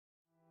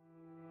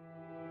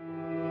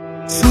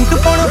suit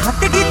पाउणों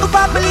हट गई तू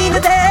पापलीन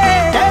दे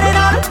तेरे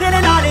नाल दिल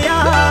नाल आ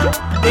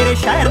तेरे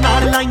शहर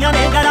नाल लाइयां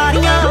ने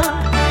गरारियां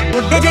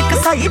उड्डे जे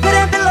कसाई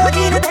फिरे दिलो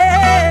जीन दे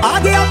आ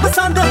गया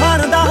पसंद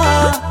हाण दा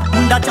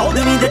मुंडा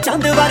 14वीं दे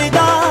चंद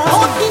वरगा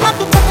ओ किना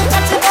तू पत्ते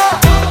जचदा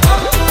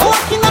ओ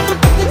किना तू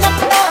पत्ते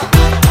जचदा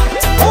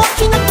ओ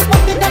किना तू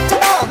पत्ते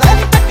जचदा वे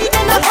टक्की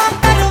दे ना हाथ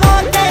करवा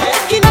दे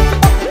किना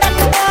तू पत्ते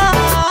जचदा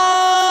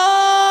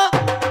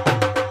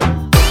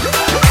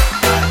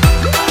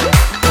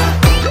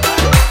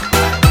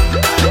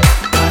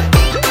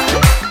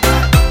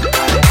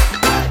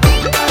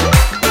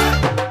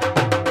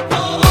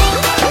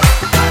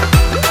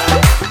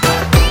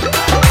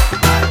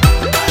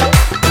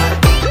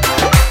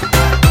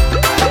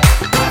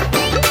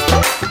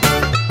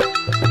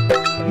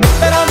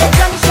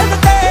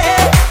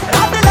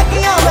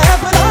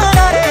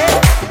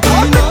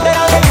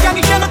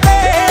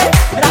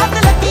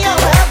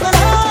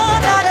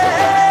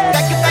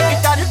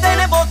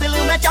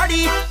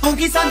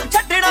ਸਾਨੂੰ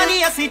ਛੱਡਣਾ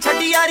ਨਹੀਂ ਅਸੀਂ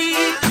ਛੱਡੀ ਯਾਰੀ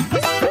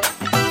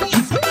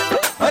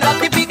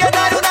ਰਾਤੀ ਪੀ ਕੇ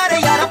ਦਾਰੂ ਨਾਰੇ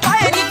ਯਾਰਾ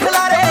ਪਾਏ ਨਹੀਂ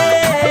ਖਲਾਰੇ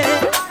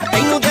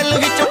ਤੈਨੂੰ ਦਿਲ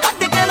ਵਿੱਚੋਂ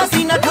ਕੱਢ ਕੇ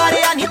ਨਸੀਨਾ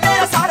ਠਾਰਿਆ ਨਹੀਂ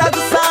ਤੇਰਾ ਸਾਰਾ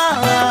ਗੁੱਸਾ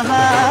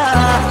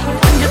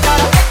ਪੰਜ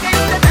ਤਾਰਾ ਟੇਕੇ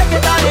ਉੱਤੇ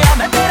ਬੈਠਦਾ ਰਿਹਾ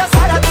ਮੈਂ ਤੇਰਾ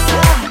ਸਾਰਾ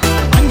ਗੁੱਸਾ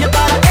ਪੰਜ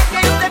ਤਾਰਾ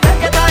ਟੇਕੇ ਉੱਤੇ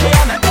ਬੈਠਦਾ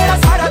ਰਿਹਾ ਮੈਂ ਤੇਰਾ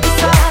ਸਾਰਾ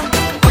ਗੁੱਸਾ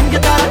ਪੰਜ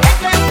ਤਾਰਾ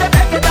ਟੇਕੇ ਉੱਤੇ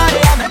ਬੈਠਦਾ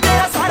ਰਿਹਾ ਮੈਂ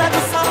ਤੇਰਾ ਸਾਰਾ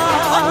ਗੁੱਸਾ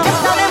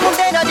ਜੱਟਾਂ ਦੇ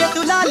ਮੁੰਡੇ ਨਾਲ ਜੇ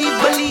ਤੂੰ ਲਾਲੀ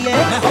ਬੱਲੀਏ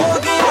ਮੈਂ ਹੋ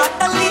ਗਿਆ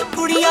ਟੱਲੀ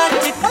ਕੁੜੀਆਂ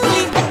ਚ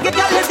ਕੱਲੀ ਇੱਕ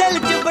ਗੱਲ ਦਿਲ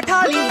ਚ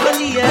ਬਿਠਾਲੀ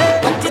ਬੱਲੀਏ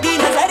ਅੱਜਦੀ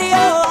ਨਜ਼ਰ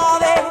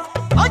ਆਵੇ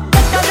ਓ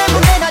ਜੱਟਾਂ ਦੇ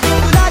ਮੁੰਡੇ ਨਾਲ ਜੇ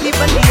ਤੂੰ ਲਾਲੀ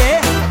ਬੱਲੀਏ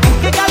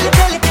ਇੱਕ ਗੱਲ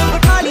ਦਿਲ ਚ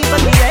ਬਿਠਾਲੀ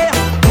ਬੱਲੀਏ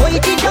ਕੋਈ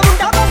ਚੀਜ਼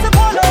ਮੁੰਡਾ ਬਸ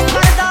ਫੋਲੋ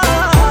ਕਰਦਾ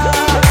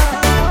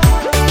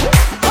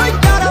ਓ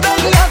ਯਾਰਾ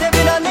ਬੇਲੀਆਂ ਦੇ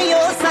ਬਿਨਾ ਨਹੀਂ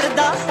ਹੋ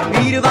ਸਰਦਾ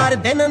ਵੀਰਵਾਰ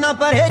ਦਿਨ ਨਾ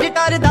ਪਰਹੇਜ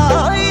ਕਰਦਾ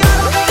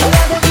ਯਾਰਾ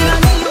ਬੇਲੀਆਂ ਦੇ ਬਿਨਾ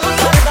ਨਹੀਂ ਹੋ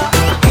ਸਰਦਾ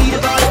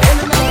ਵੀਰਵਾਰ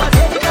ਦਿਨ ਨਾ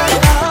ਪਰਹੇਜ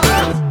ਕਰਦਾ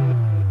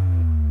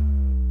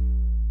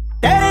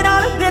ਤੇਰੇ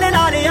ਨਾਲ ਦਿਲ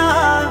ਨਾਲ ਆ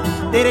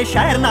ਤੇਰੇ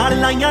ਸ਼ਹਿਰ ਨਾਲ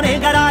ਲਾਈਆਂ ਨੇ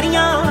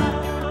ਗਰਾਰੀਆਂ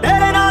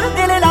ਤੇਰੇ ਨਾਲ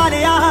ਦਿਲ ਲਾ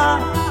ਲਿਆ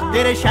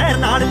ਤੇਰੇ ਸ਼ਹਿਰ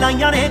ਨਾਲ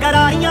ਲਾਈਆਂ ਨੇ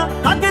ਗਰਾਰੀਆਂ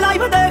ਅੱਗ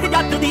ਲਾਈਵ ਦੇਖ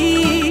ਜੱਟ ਦੀ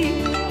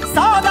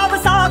ਸਾਦਾ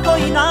ਵਸਾ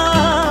ਕੋਈ ਨਾ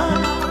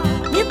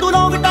ਨੀ ਤੂੰ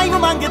ਲੌਂਗ ਟਾਈਮ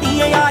ਮੰਗਦੀ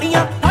ਏ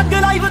ਯਾਰੀਆਂ ਅੱਗ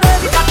ਲਾਈਵ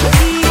ਦੇਖ ਜੱਟ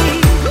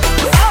ਦੀ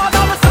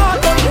ਸਾਦਾ ਵਸਾ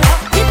ਕੋਈ ਨਾ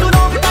ਨੀ ਤੂੰ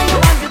ਲੌਂਗ ਟਾਈਮ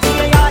ਮੰਗਦੀ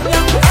ਏ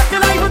ਯਾਰੀਆਂ ਅੱਗ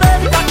ਲਾਈਵ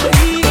ਦੇਖ ਜੱਟ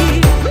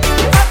ਦੀ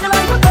ਅੱਗ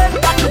ਲਾਈਵ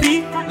ਦੇਖ ਜੱਟ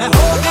ਦੀ ਮੈਂ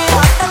ਹੋ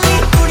ਗਿਆ ਟੱਲੀ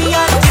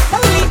ਕੁੜੀਆਂ ਚ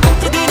ਕੱਲੀ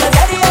ਨੱਚਦੀ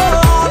ਨਜ਼ਰ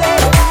ਆਵੇ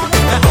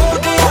ਮੈਂ ਹੋ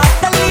ਗਿਆ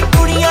ਟੱਲੀ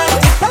ਕੁੜੀਆਂ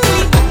ਚ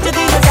ਕੱਲੀ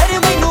ਨੱਚਦੀ ਨਜ਼ਰ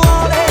ਮੈਨੂੰ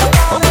ਆਵੇ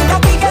ਉਹ ਮੁੰਡਾ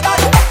ਪੀ ਕੇ ਦਾ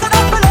ਟੱਕਦਾ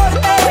ਫਲੋਰ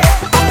ਤੇ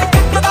ਅਤੇ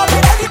ਟੱਕਦਾ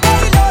ਫਿਰੇ ਵੀ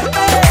ਤੇਰੀ ਲੋਰ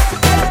ਤੇ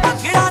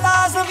ਟੱਕੜਾ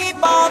ਲਾਜ਼ਮੀ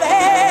ਪਾਵੇ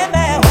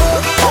ਮੈਂ ਹੋ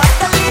ਗਿਆ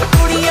ਟੱਲੀ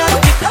ਕੁੜੀਆਂ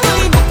ਚ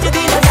ਕੱਲੀ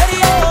ਨੱਚਦੀ ਨਜ਼ਰ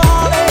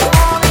ਆਵੇ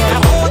ਮੈਂ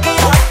ਹੋ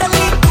ਗਿਆ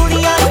ਟੱਲੀ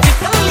ਕੁੜੀਆਂ ਚ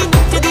ਕੱਲੀ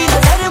ਨੱਚਦੀ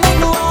ਨਜ਼ਰ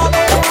ਮੈਨੂੰ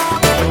ਆਵੇ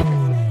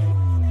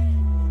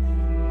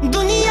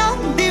ਦੁਨੀਆ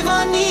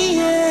دیਵਾਨੀ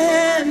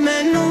ਏ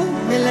ਮੈਨੂੰ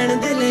ਮਿਲਣ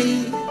ਦੇ ਲਈ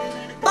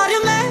ਪਰ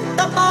ਮੈਂ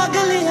ਤਾਂ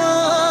ਪਾਗਲ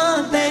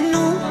ਹਾਂ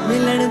ਤੈਨੂੰ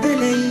ਮਿਲਣ ਦੇ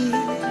ਲਈ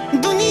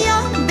ਦੁਨੀਆ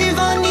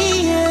دیਵਾਨੀ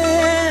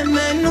ਏ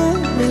ਮੈਨੂੰ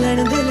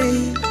ਮਿਲਣ ਦੇ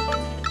ਲਈ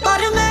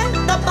ਪਰ ਮੈਂ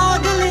ਤਾਂ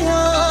ਪਾਗਲ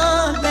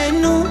ਹਾਂ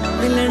ਤੈਨੂੰ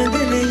ਮਿਲਣ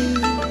ਦੇ ਲਈ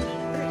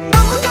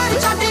ਕੰਮ ਕਰ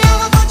ਛੱਡ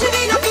ਆਵਾ ਕੁਝ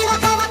ਵੀ ਨਾ ਪੀਵਾ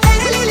ਖਾਵਾ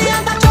ਤੇਰੇ ਲਈ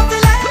ਲਿਆਂਦਾ ਚੁੱਕ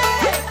ਲੈ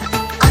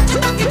ਅੱਜ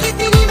ਤੱਕ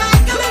ਕੀਤੀ ਨਹੀਂ ਮੈਂ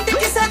ਇੱਕ ਮਿੰਟ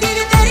ਕਿਸੇ ਦੀ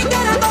ਵੀ ਤੇਰੀ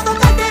ਕਰਾਂ ਕਦੋਂ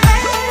ਕੱਢੇ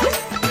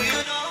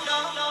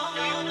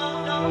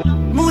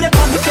ਮੂਰੇ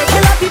ਬੰਦ ਕੇ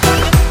ਖਲਾਫੀ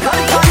ਪੱਗ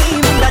ਖੜਦਾ ਨਹੀਂ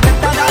ਮੁੰਡਾ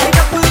ਜੱਟਾਂ ਦਾ ਏ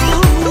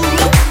ਗੱਭਰੂ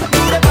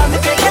ਮੂਰੇ ਬੰਦ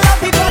ਕੇ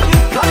ਖਲਾਫੀ ਪੱਗ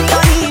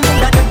ਖੜਦਾ ਨਹੀਂ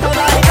ਮੁੰਡਾ ਜੱਟਾਂ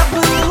ਦਾ ਏ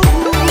ਗੱਭਰੂ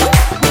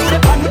ਮੂਰੇ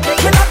ਬੰਦ ਕੇ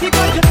ਖਲਾਫੀ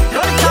ਪੱਗ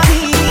ਖੜਦਾ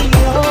ਨਹੀਂ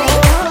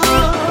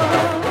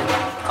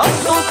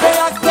ਤੂੰ ਤੇ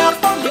ਆਖਿਆ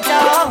ਭੁੱਲ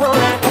ਗਿਆ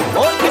ਹੋਣਾ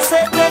ਹੋਰ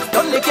ਕਿਸੇ ਤੇ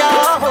ਭੁੱਲ ਗਿਆ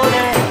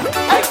ਹੋਣਾ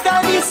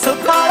ਐਡਾ ਨਹੀਂ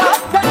ਸੁਖਾਲਾ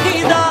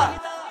ਛੱਡੀ ਦਾ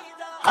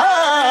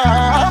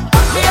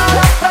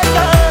ਯਾਰਾ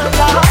ਛੱਡਾ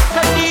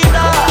ਛੱਡੀ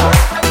ਦਾ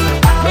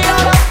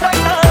ਯਾਰਾ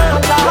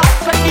ਛੱਡਾ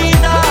ਛੱਡੀ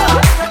ਦਾ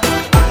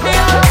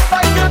ਯਾਰਾ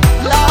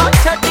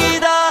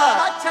ਛੱਡਾ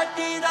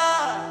ਛੱਡੀ ਦਾ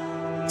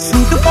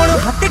ਸੂਟ ਪਾਉਣੋਂ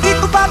ਹਟ ਗਈ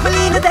ਤੂੰ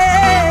ਪਾਪਲੀਨ ਦੇ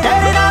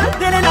ਤੇਰੇ ਨਾਲ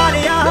ਦਿਲ ਨਾਲ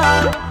ਆ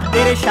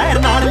ਤੇਰੇ ਸ਼ਹਿਰ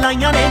ਨਾਲ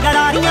ਲਾਈਆਂ ਨੇ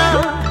ਗਰਾਰੀਆਂ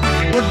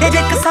ਉੱਡੇ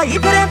ਜੇ ਕਸਾਈ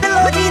ਫਿਰੇ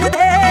ਦਿਲੋਂ ਜੀਨ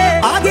ਦੇ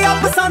ਆ ਗਿਆ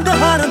ਪਸੰਦ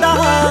ਹਾਣ ਦਾ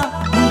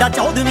ਮੁੰਡਾ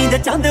 14ਵੀਂ ਦੇ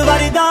ਚੰਦ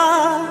ਵਰਗਾ